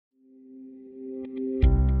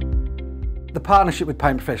The partnership with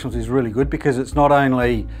paint professionals is really good because it's not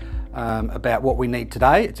only about what we need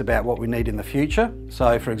today, it's about what we need in the future.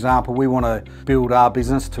 So for example, we want to build our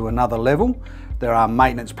business to another level. There are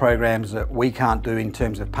maintenance programs that we can't do in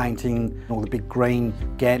terms of painting all the big green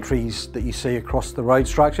gantries that you see across the road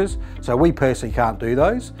structures. So we personally can't do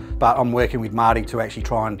those, but I'm working with Marty to actually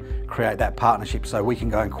try and create that partnership so we can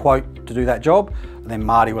go and quote to do that job, and then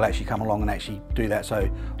Marty will actually come along and actually do that. So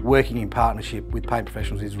working in partnership with paint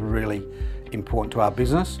professionals is really important to our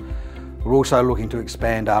business. We're also looking to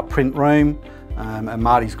expand our print room, and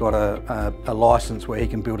Marty's got a license where he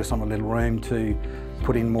can build us on a little room to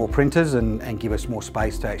put in more printers and give us more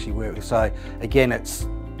space to actually work with. So again, it's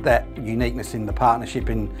that uniqueness in the partnership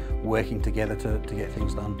in working together to get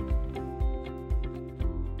things done.